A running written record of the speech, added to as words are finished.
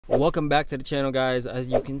Welcome back to the channel, guys. As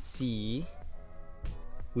you can see,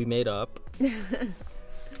 we made up.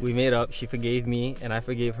 We made up. She forgave me and I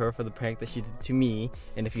forgave her for the prank that she did to me.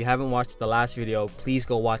 And if you haven't watched the last video, please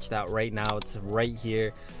go watch that right now. It's right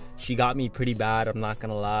here. She got me pretty bad, I'm not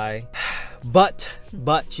gonna lie. But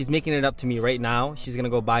she's making it up to me right now. She's gonna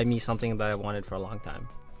go buy me something that I wanted for a long time.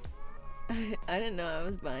 I didn't know I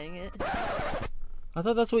was buying it. I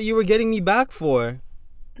thought that's what you were getting me back for.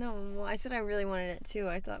 No, well, I said I really wanted it too.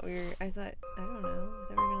 I thought, I don't know,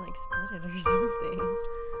 that we were gonna like split it or something.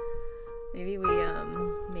 Maybe we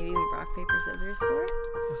rock, paper, scissors for it?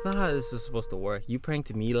 That's not how this is supposed to work. You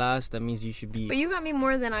pranked me last, that means you should be... But you got me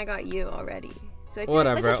more than I got you already. So I feel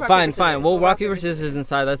whatever, like, fine. We'll rock, paper, scissors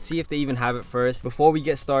inside. Let's see if they even have it first. Before we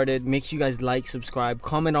get started, make sure you guys like, subscribe,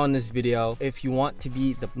 comment on this video. If you want to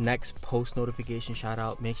be the next post notification shout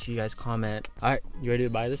out, make sure you guys comment. All right, you ready to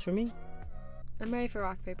buy this for me? I'm ready for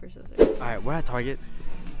rock, paper, scissors. All right, we're at Target.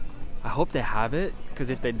 I hope they have it, because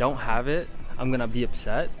if they don't have it, I'm gonna be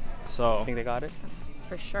upset. So, I think they got it?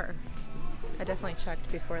 For sure. I definitely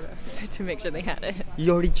checked before this to make sure they had it.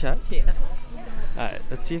 You already checked? Yeah. Alright,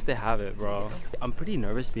 let's see if they have it, bro. I'm pretty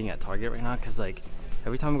nervous being at Target right now, because like,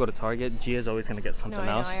 every time we go to Target, Gia's always gonna get something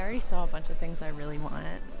else. I already saw a bunch of things I really want.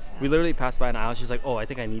 So. We literally passed by an aisle, she's like, oh, I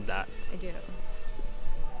think I need that. I do.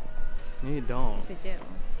 No, you don't. Yes, I do.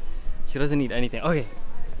 She doesn't need anything. Okay,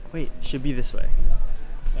 wait, should be this way.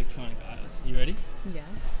 Electronic aisles. You ready?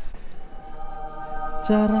 Yes.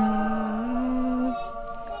 Ta-da!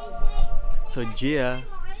 So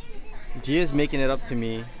Gia's making it up to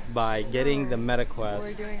me by getting the MetaQuest.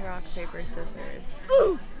 We're doing rock, paper, scissors.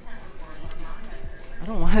 I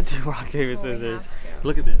don't want to do rock, paper, scissors.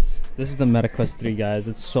 Look at this. This is the MetaQuest 3, guys.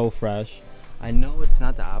 It's so fresh. I know it's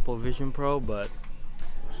not the Apple Vision Pro, but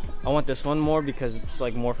I want this one more because it's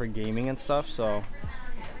like more for gaming and stuff, so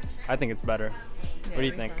I think it's better. Yeah, what do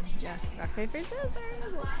you think? Yeah, rock, paper, scissors.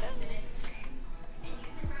 Let's go.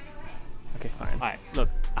 Okay, fine. Alright, look,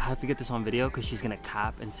 I have to get this on video because she's gonna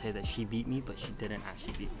cap and say that she beat me, but she didn't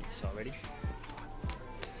actually beat me. So, ready?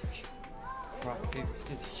 Rock, paper,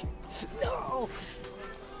 scissors, shoot. No!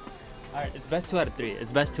 Alright, it's best 2 out of 3.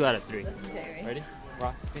 It's best 2 out of 3. Okay, ready?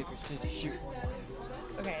 Rock, paper, scissors, shoot.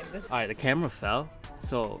 Okay, Alright, the camera fell.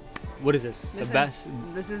 So, what is this?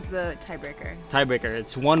 This is the tiebreaker. Tiebreaker.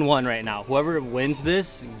 It's 1-1 right now. Whoever wins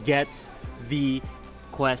this gets the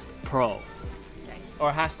Quest Pro.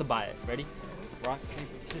 Or has to buy it. Ready? Rock, paper,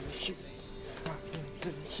 scissors, shoot. Rock, paper,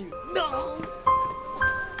 scissors, shoot. No!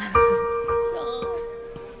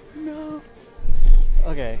 No.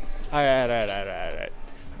 Okay. Alright.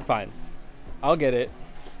 Fine. I'll get it,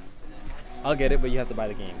 but you have to buy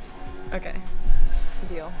the games. Okay.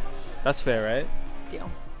 Deal. That's fair, right? Deal.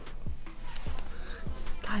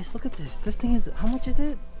 Guys, look at this. This thing is, how much is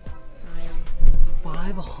it?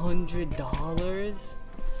 $500?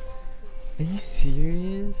 Are you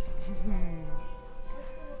serious?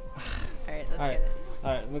 Alright, let's get it.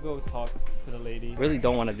 Alright, let me go talk to the lady. Really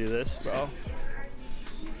don't want to do this, bro.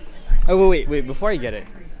 Oh, wait, before I get it,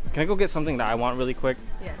 can I go get something that I want really quick?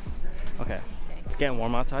 Yes. Okay. It's getting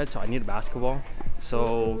warm outside, so I need a basketball.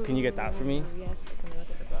 So, can you get that for me? Yes, but can we look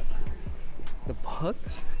at the books? The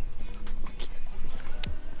books?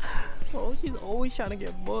 Oh, she's always trying to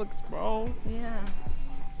get books, bro. Yeah.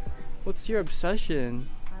 What's your obsession?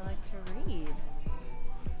 I like to read.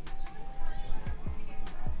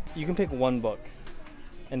 You can pick one book,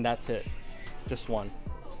 and that's it. Just one.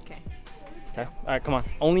 Okay. Okay? Alright, come on.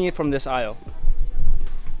 Only from this aisle.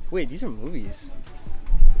 Wait, these are movies.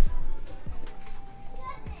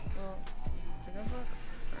 Well, are there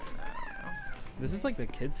books? I don't know. This is like the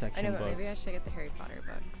kids section. I know, but books. maybe I should get the Harry Potter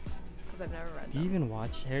books. Because I've never read them. Do you even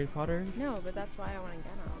watch Harry Potter? No, but that's why I want to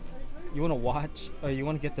get them. You want to watch, or you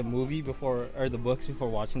want to get the movie before, or the books before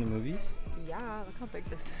watching the movies? Yeah, look how big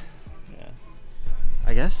this is. Yeah.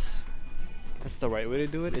 I guess that's the right way to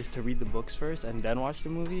do it, is to read the books first and then watch the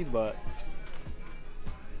movie, but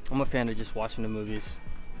I'm a fan of just watching the movies.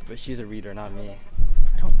 But she's a reader, not me.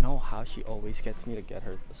 I don't know how she always gets me to get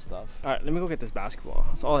her the stuff. Alright, let me go get this basketball.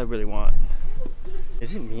 That's all I really want.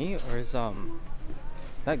 Is it me, or is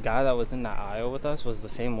that guy that was in that aisle with us was the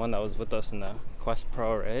same one that was with us in the Quest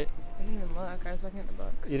Pro, right? I didn't even look. I was looking at the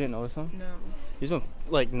books. You didn't notice him? No. He's been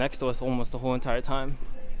like next to us almost the whole entire time.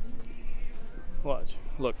 Watch.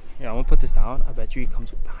 Look. Yeah, I'm gonna put this down. I bet you he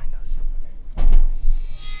comes behind us.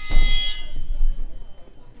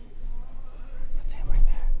 That's him right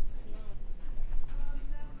there.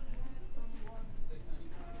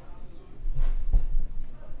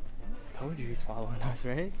 I told you he's following us,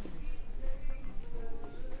 right?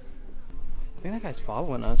 I think that guy's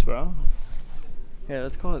following us, bro. Yeah,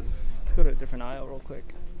 let's go to a different aisle real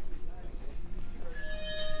quick.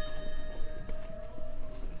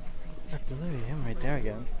 literally him right there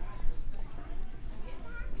again.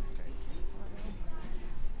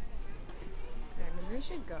 Alright, maybe we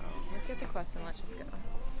should go. Let's get the quest and let's just go.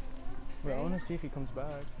 Wait, I want to see if he comes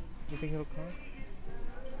back. You think he'll come?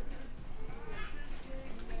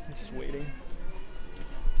 I'm just waiting.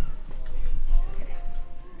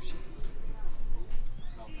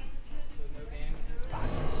 It's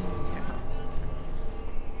behind us.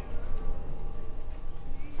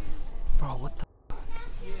 Bro, what the fuck?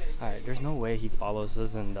 Alright, there's no way he follows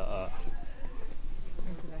us in the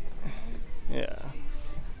yeah.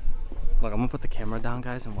 Look, I'm gonna put the camera down,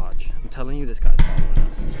 guys, and watch. I'm telling you, this guy's following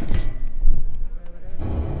us.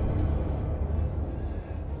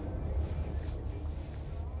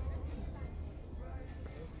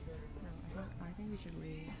 I think we should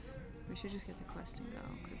leave. We should just get the quest and go,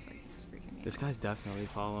 because like this is freaking me out. This guy's definitely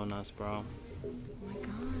following us, bro. Oh my god,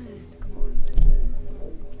 come on.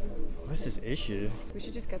 What's his issue? We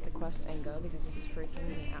should just get the quest and go because this is freaking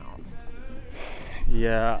me out.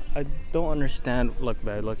 Yeah, I don't understand. Look,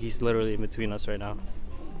 babe, look, he's literally in between us right now.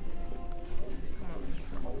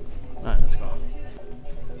 Alright, let's go.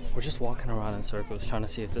 We're just walking around in circles trying to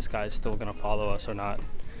see if this guy is still gonna follow us or not.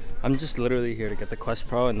 I'm just literally here to get the Quest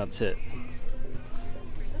Pro and that's it.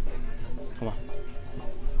 Come on.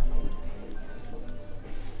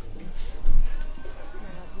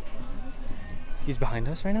 He's behind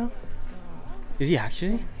us right now? Is he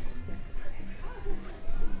actually?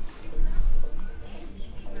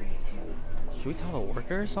 Should we tell the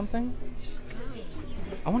worker or something?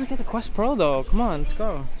 I want to get the Quest Pro though. Come on, let's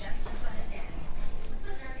go.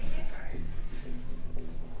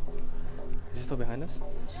 Is he still behind us? No,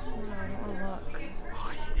 I don't want to look. Oh,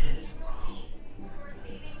 he is,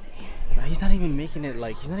 bro. He's not even making it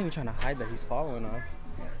like, he's not even trying to hide that he's following us.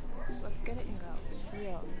 Let's get it and go. For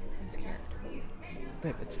real. I'm scared.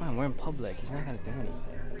 Babe, it's fine. We're in public. He's not going to do anything.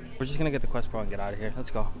 We're just going to get the Quest Pro and get out of here. Let's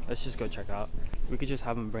go. Let's just go check out. We could just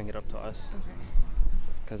have him bring it up to us. Okay.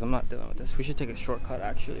 Because I'm not dealing with this. We should take a shortcut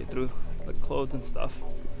actually through the clothes and stuff.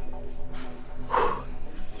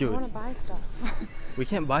 Dude. I want to buy stuff. We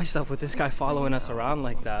can't buy stuff with this guy following us around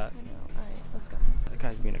like that. I know. Alright, let's go. That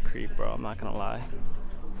guy's being a creep, bro. I'm not going to lie.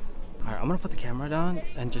 Alright, I'm going to put the camera down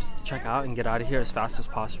and just check out and get out of here as fast as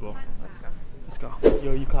possible. Let's go. Let's go.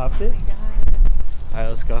 Yo, you copped it? I got it. Alright,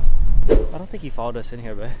 let's go. I don't think he followed us in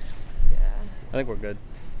here, babe. Yeah. I think we're good.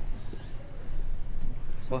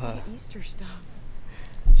 Some like Easter stuff.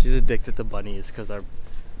 She's addicted to bunnies because our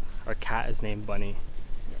cat is named Bunny.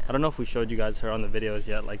 Yeah. I don't know if we showed you guys her on the videos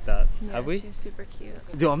yet like that. Yeah, have we? She's super cute.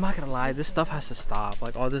 Dude, I'm not gonna lie, this stuff has to stop.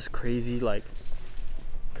 Like all this crazy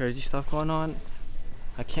stuff going on.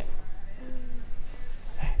 I can't.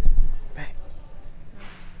 Hey, babe.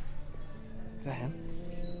 Is that him?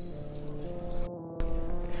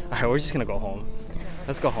 Alright, we're just gonna go home.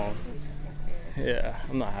 Let's go home. Yeah,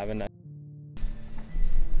 I'm not having that.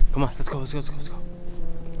 Come on, let's go, let's go, let's go, let's go.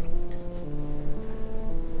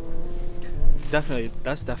 Definitely,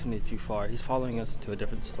 that's definitely too far. He's following us to a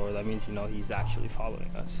different store. That means, you know, he's actually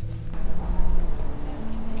following us.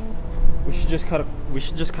 We should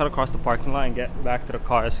just cut across the parking lot and get back to the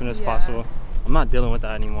car as soon as possible. I'm not dealing with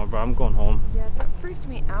that anymore, bro. I'm going home. Yeah, that freaked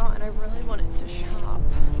me out and I really wanted to shop.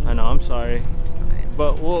 I know, I'm sorry. It's fine.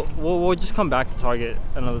 But we'll just come back to Target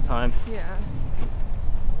another time. Yeah.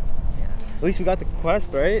 At least we got the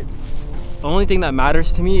Quest, right? The only thing that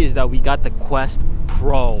matters to me is that we got the Quest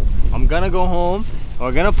Pro. I'm gonna go home,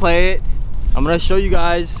 we're gonna play it. I'm gonna show you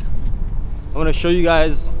guys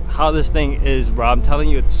how this thing is, bro. I'm telling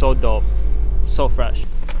you, it's so dope. So fresh.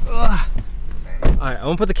 Ugh. Alright, I'm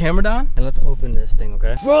gonna put the camera down and let's open this thing,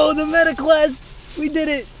 okay? Bro, the Meta Quest! We did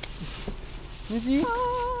it! You see?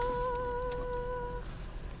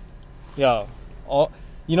 Yo,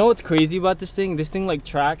 you know what's crazy about this thing? This thing like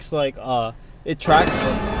tracks it tracks.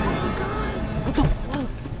 What the fuck?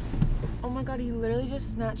 Oh my god, he literally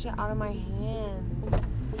just snatched it out of my hands.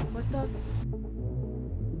 What the?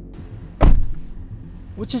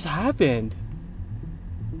 What just happened?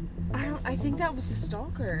 I think that was the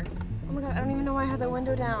Stalker. Oh my god, I don't even know why I had the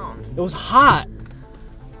window down. It was hot.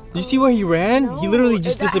 Did you see where he ran? No, he literally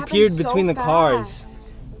just that disappeared happened between so the cars.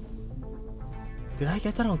 fast. Did I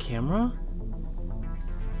get that on camera?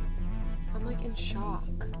 I'm like in shock.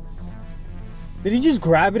 Did he just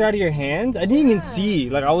grab it out of your hands? I didn't even see.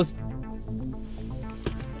 Like I was.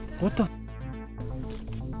 What the?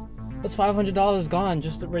 That's $500 gone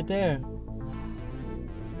just right there.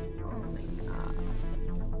 Oh my god.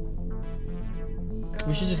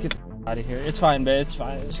 We should just get out out of here. It's fine, babe. It's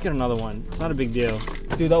fine. Just get another one. It's not a big deal.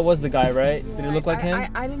 Dude, that was the guy, right? Did it look like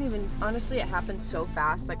him? I didn't even, honestly, it happened so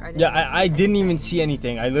fast. Like, I didn't I didn't even see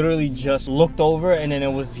anything. I literally just looked over and then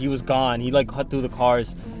he was gone. He like cut through the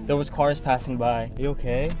cars. There was cars passing by. Are you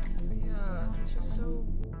okay? Yeah, it's just so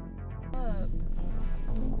up.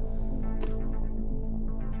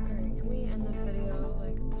 Alright, can we end the video?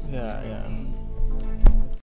 Like, this is crazy.